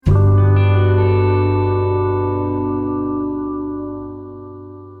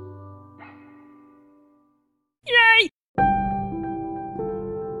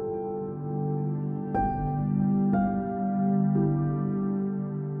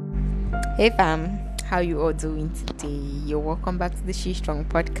Hey fam, how you all doing today? You're welcome back to the She Strong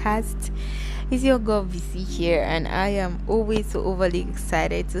podcast. It's your girl VC here, and I am always so overly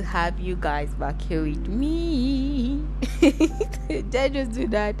excited to have you guys back here with me. Did I just do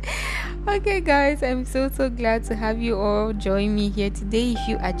that? Okay, guys, I'm so glad to have you all join me here today. If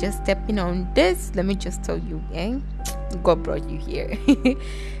you are just stepping on this, let me just tell you, God brought you here.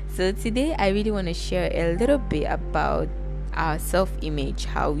 So today, I really want to share a little bit about our self-image,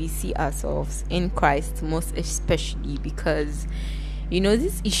 how we see ourselves in Christ, most especially because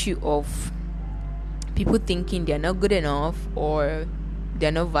this issue of people thinking they're not good enough, or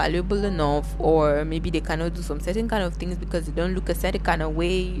they're not valuable enough, or maybe they cannot do some certain kind of things because they don't look a certain kind of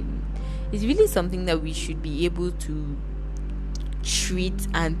way, is really something that we should be able to treat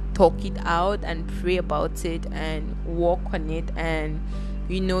and talk it out and pray about it and work on it, and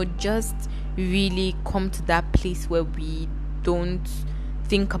just really come to that place where we don't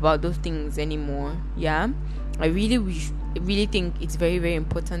think about those things anymore. I really think it's very, very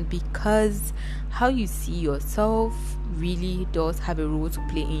important, because how you see yourself really does have a role to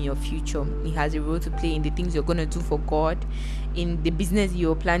play in your future. It has a role to play in the things you're going to do for God, in the business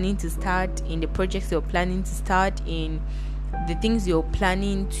you're planning to start, in the projects you're planning to start, in the things you're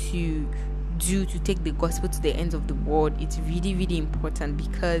planning to do to take the gospel to the ends of the world. It's really, really important,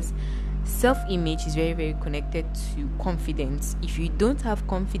 because self-image is very, very connected to confidence. If you don't have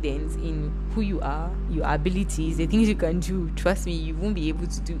confidence in who you are, your abilities, the things you can do, trust me, you won't be able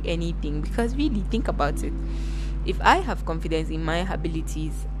to do anything. Because really, think about it. If I have confidence in my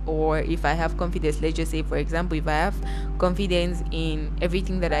abilities, or if I have confidence, let's just say, for example, if I have confidence in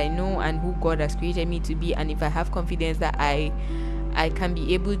everything that I know and who God has created me to be, and if I have confidence that I can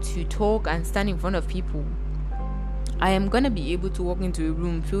be able to talk and stand in front of people, I am going to be able to walk into a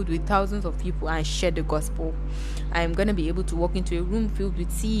room filled with thousands of people and share the gospel. I am going to be able to walk into a room filled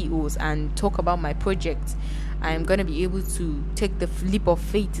with CEOs and talk about my project. I am going to be able to take the leap of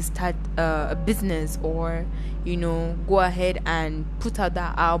faith to start a business, or, go ahead and put out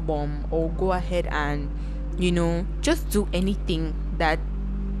that album, or go ahead and, just do anything that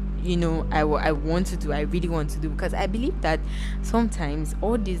I want to do, I really want to do. Because I believe that sometimes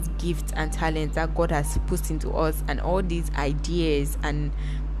all these gifts and talents that God has put into us, and all these ideas and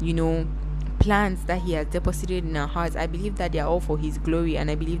plans that He has deposited in our hearts, I believe that they are all for His glory, and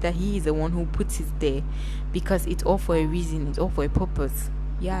I believe that He is the one who puts it there, because it's all for a reason, it's all for a purpose.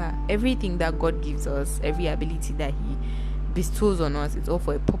 Everything that God gives us, every ability that He bestows on us, it's all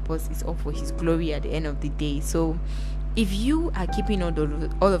for a purpose, it's all for His glory at the end of the day. So if you are keeping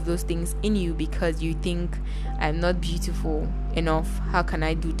all of those things in you because you think, I'm not beautiful enough, how can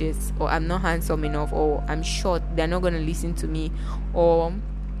I do this? Or I'm not handsome enough, or I'm short, they're not going to listen to me, or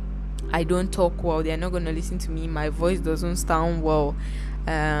I don't talk well, they're not going to listen to me, my voice doesn't sound well,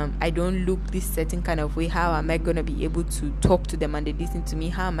 I don't look this certain kind of way, how am I going to be able to talk to them and they listen to me?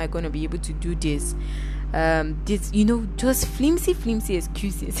 How am I going to be able to do this? Just flimsy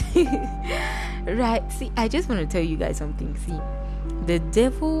excuses. Right? See, I just want to tell you guys something. See, the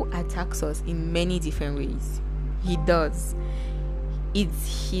devil attacks us in many different ways. He does.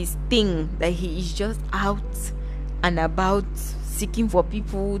 It's his thing that he is just out and about seeking for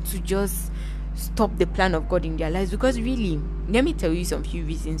people to just stop the plan of God in their lives. Because really, let me tell you some few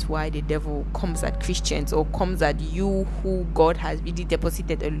reasons why the devil comes at Christians, or comes at you who God has really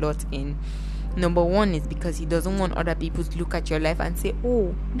deposited a lot in. Number one is because he doesn't want other people to look at your life and say,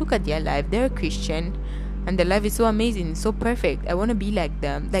 oh, look at their life, they're a Christian and their life is so amazing, so perfect, I want to be like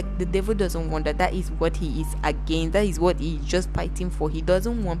them. Like, the devil doesn't want that. That is what he is against. That is what he is just fighting for. He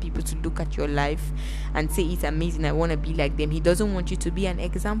doesn't want people to look at your life and say it's amazing, I want to be like them. He doesn't want you to be an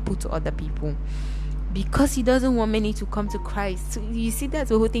example to other people, because he doesn't want many to come to Christ. So you see, that's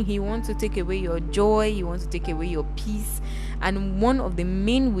the whole thing. He wants to take away your joy, he wants to take away your peace. And one of the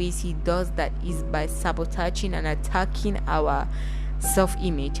main ways he does that is by sabotaging and attacking our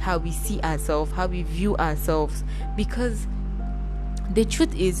self-image, how we see ourselves, how we view ourselves. Because the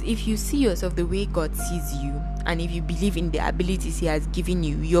truth is, if you see yourself the way God sees you, and if you believe in the abilities He has given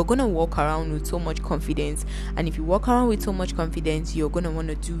you, you're going to walk around with so much confidence. And if you walk around with so much confidence, you're going to want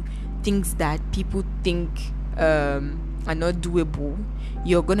to do things that people think are not doable.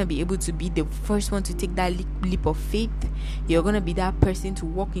 You're going to be able to be the first one to take that leap of faith. You're going to be that person to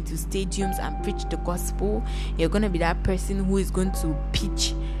walk into stadiums and preach the gospel. You're going to be that person who is going to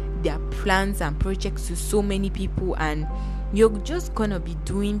pitch their plans and projects to so many people, and you're just going to be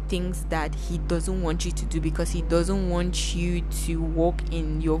doing things that He doesn't want you to do, because He doesn't want you to walk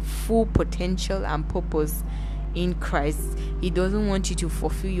in your full potential and purpose in Christ. He doesn't want you to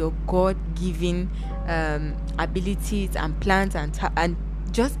fulfill your God-given abilities and plans and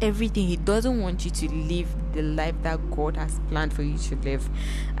just everything. He doesn't want you to live the life that God has planned for you to live.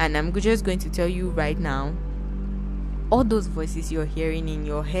 And I'm just going to tell you right now, all those voices you're hearing in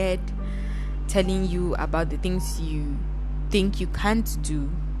your head telling you about the things you think you can't do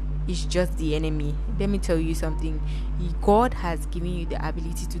is just the enemy. Let me tell you something. God has given you the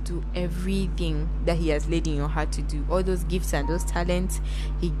ability to do everything that He has laid in your heart to do. All those gifts and those talents,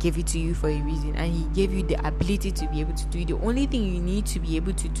 He gave it to you for a reason, and He gave you the ability to be able to do it. The only thing you need to be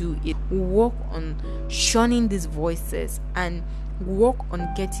able to do is work on shunning these voices and work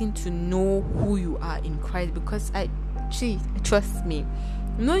on getting to know who you are in Christ. Because trust me,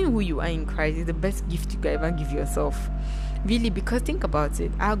 knowing who you are in Christ is the best gift you can ever give yourself. Really, because think about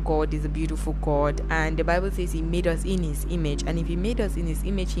it. Our God is a beautiful God, and the Bible says He made us in His image. And if He made us in His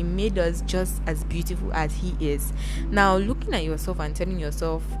image, He made us just as beautiful as He is. Now, looking at yourself and telling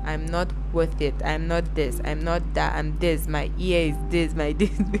yourself, I'm not worth it, I'm not this, I'm not that, I'm this, my ear is this, my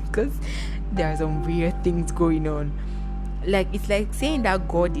this, because there are some weird things going on. Like, it's like saying that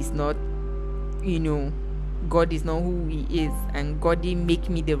God is not, God is not who He is, and God didn't make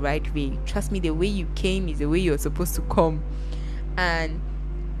me the right way. Trust me, the way you came is the way you're supposed to come. And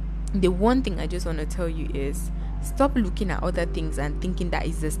the one thing I just want to tell you is, stop looking at other things and thinking that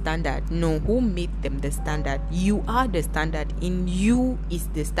is the standard. No, who made them the standard? You are the standard. In you is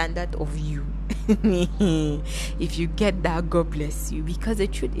the standard of you. If you get that, God bless you. Because the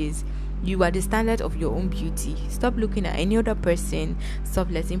truth is, you are the standard of your own beauty. Stop looking at any other person.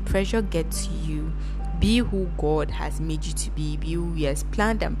 Stop letting pressure get to you. Be who God has made you to be. Be who He has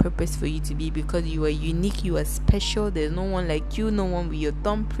planned and purposed for you to be, because you are unique, you are special. There's no one like you, no one with your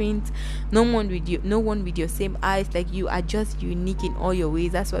thumbprint, no one with your same eyes. Like, you are just unique in all your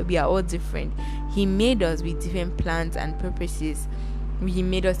ways. That's why we are all different. He made us with different plans and purposes. He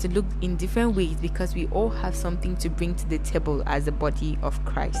made us to look in different ways, because we all have something to bring to the table as the body of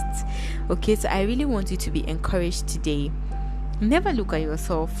Christ. Okay, so I really want you to be encouraged today. Never look at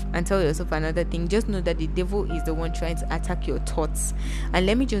yourself and tell yourself another thing. Just know that the devil is the one trying to attack your thoughts. And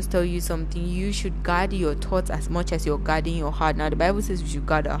let me just tell you something. You should guard your thoughts as much as you're guarding your heart. Now, the Bible says we should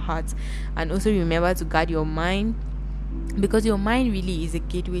guard our hearts. And also remember to guard your mind, because your mind really is a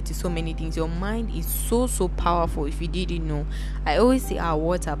gateway to so many things. Your mind is so powerful. If you didn't know, I always say our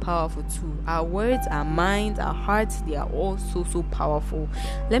words are powerful too. Our words, our minds, our hearts, they are all so powerful.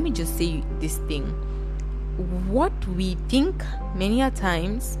 Let me just say this thing. What we think many a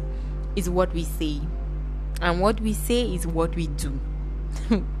times is what we say, and what we say is what we do.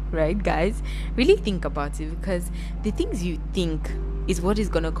 Right, guys? Really think about it, because the things you think is what is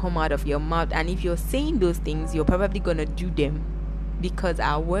going to come out of your mouth. And if you're saying those things, you're probably going to do them, because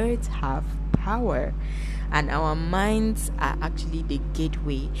our words have power and our minds are actually the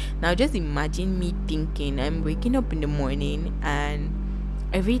gateway. Now, just imagine me thinking I'm waking up in the morning and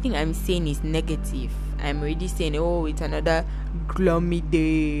everything I'm saying is negative. I'm already saying, oh, it's another gloomy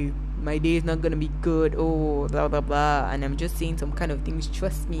day, my day is not gonna be good, oh, blah blah blah, and I'm just saying some kind of things.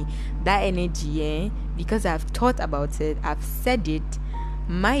 Trust me, that energy, because I've thought about it, I've said it,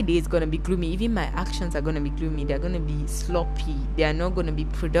 my day is gonna be gloomy. Even my actions are gonna be gloomy. They're gonna be sloppy. They are not gonna be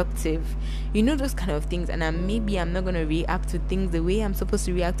productive. Those kind of things. And maybe I'm not gonna react to things the way I'm supposed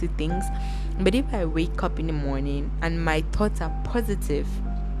to react to things. But if I wake up in the morning and my thoughts are positive,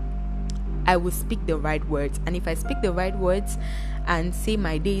 I will speak the right words. And if I speak the right words and say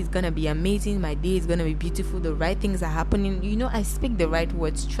my day is gonna be amazing, my day is gonna be beautiful, the right things are happening, I speak the right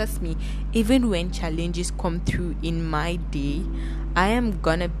words. Trust me, even when challenges come through in my day, I am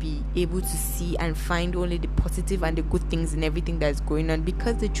gonna be able to see and find only the positive and the good things in everything that's going on.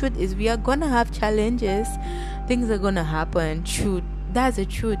 Because the truth is, we are gonna have challenges, things are gonna happen. Truth, that's the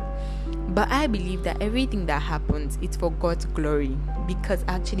truth. But I believe that everything that happens, it's for God's glory, because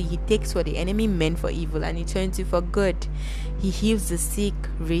actually He takes what the enemy meant for evil and He turns it for good. He heals the sick,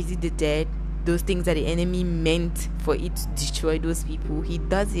 raises the dead, those things that the enemy meant for it to destroy those people. He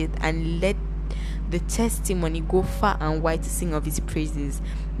does it and let the testimony go far and wide to sing of His praises.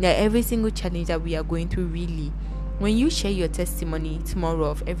 Now, every single challenge that we are going through, really, when you share your testimony tomorrow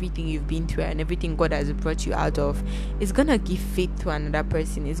of everything you've been through and everything God has brought you out of, it's gonna give faith to another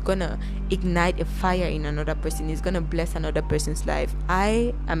person. It's gonna ignite a fire in another person. It's gonna bless another person's life.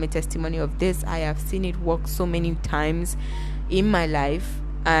 I am a testimony of this. I have seen it work so many times in my life,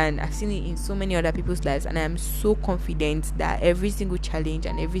 and I've seen it in so many other people's lives, and I am so confident that every single challenge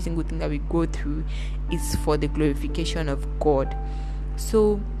and every single thing that we go through is for the glorification of God.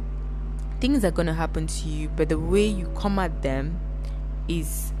 So things are going to happen to you, but the way you come at them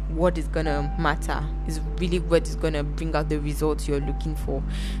is what is gonna matter, is really what is gonna bring out the results you're looking for.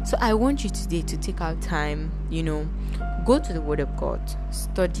 So I want you today to take out time, go to the Word of God,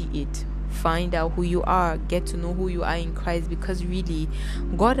 study it, find out who you are, get to know who you are in Christ, because really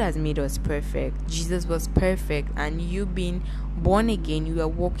God has made us perfect. Jesus was perfect, and you being born again, you are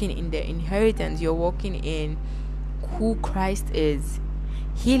walking in the inheritance, you're walking in who Christ is.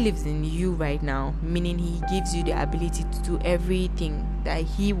 He lives in you right now, meaning he gives you the ability to do everything that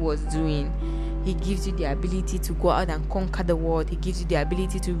he was doing. He gives you the ability to go out and conquer the world. He gives you the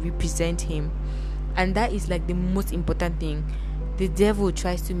ability to represent him, and that is like the most important thing. The devil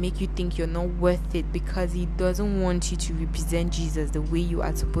tries to make you think you're not worth it because he doesn't want you to represent Jesus the way you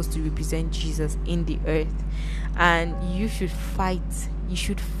are supposed to represent Jesus in the earth. And you should fight. You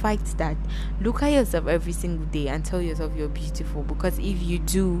should fight that. Look at yourself every single day and tell yourself you're beautiful, because if you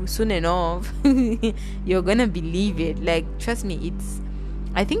do, soon enough you're gonna believe it. Like, trust me,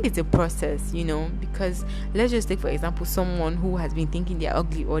 I think it's a process, because let's just take, for example, someone who has been thinking they're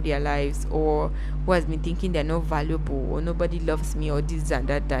ugly all their lives, or who has been thinking they're not valuable, or nobody loves me, or this and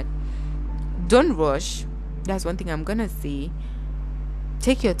that. Don't rush. That's one thing I'm gonna say.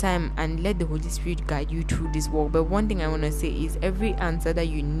 Take your time and let the Holy Spirit guide you through this walk. But one thing I want to say is, every answer that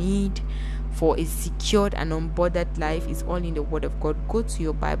you need for a secured and unbothered life is all in the Word of God. Go to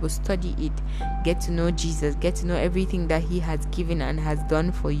your Bible, study it, get to know Jesus, get to know everything that he has given and has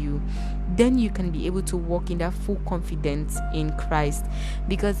done for you. Then you can be able to walk in that full confidence in Christ.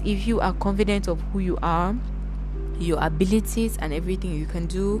 Because if you are confident of who you are, your abilities and everything you can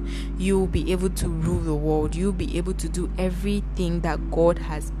do, you'll be able to rule the world. You'll be able to do everything that God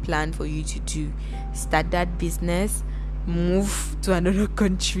has planned for you to do. Start that business, move to another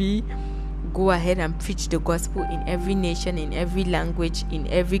country, go ahead and preach the gospel in every nation, in every language, in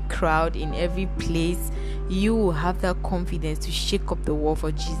every crowd, in every place. You will have that confidence to shake up the world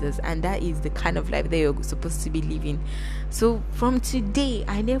for Jesus, and that is the kind of life that you're supposed to be living. So from today,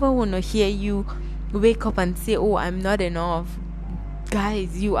 I never want to hear you wake up and say, oh, I'm not enough.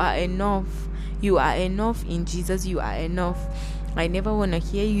 Guys, you are enough. You are enough in Jesus. You are enough. I never want to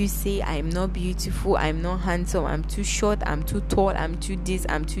hear you say, I'm not beautiful, I'm not handsome, I'm too short, I'm too tall, I'm too this,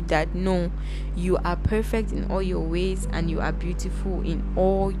 I'm too that. No, you are perfect in all your ways, and you are beautiful in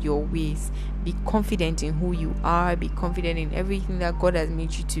all your ways. Be confident in who you are. Be confident in everything that God has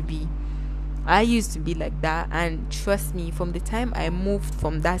made you to be. I used to be like that, and trust me, from the time I moved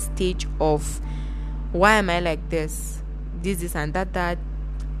from that stage of why am I like this and that,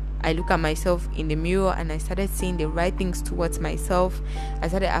 I look at myself in the mirror and I started saying the right things towards myself. I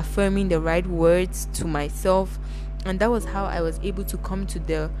started affirming the right words to myself, and that was how I was able to come to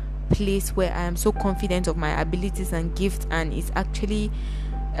the place where I am so confident of my abilities and gifts, and it's actually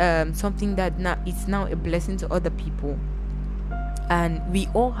something that it's now a blessing to other people. And we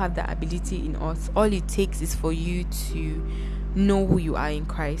all have that ability in us. All it takes is for you to know who you are in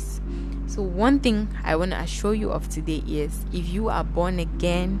Christ. So one thing I want to assure you of today is, if you are born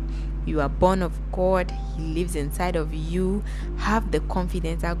again, you are born of God, he lives inside of you, have the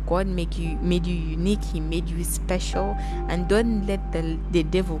confidence that God made you unique, he made you special, and don't let the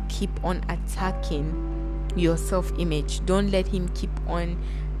devil keep on attacking your self-image. Don't let him keep on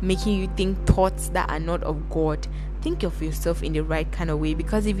making you think thoughts that are not of God. Think of yourself in the right kind of way,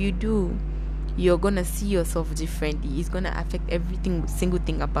 because if you do, you're gonna see yourself differently. It's gonna affect everything, single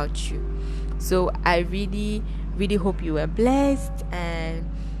thing about you. So I really, really hope you were blessed, and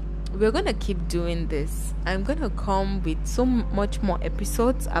we're gonna keep doing this. I'm gonna come with so much more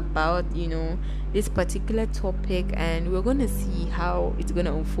episodes about this particular topic, and we're gonna see how it's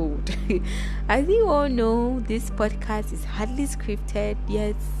gonna unfold. As you all know, this podcast is hardly scripted.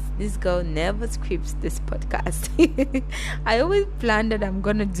 Yes, this girl never scripts this podcast. I always plan that I'm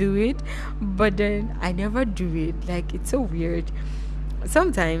gonna do it, but then I never do it. Like, it's so weird.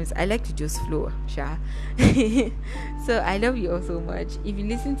 Sometimes I like to just flow, Sha. So I love you all so much. If you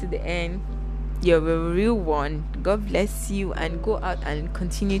listen to the end, you're a real one. God bless you, and go out and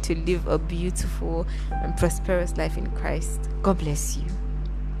continue to live a beautiful and prosperous life in Christ. God bless you.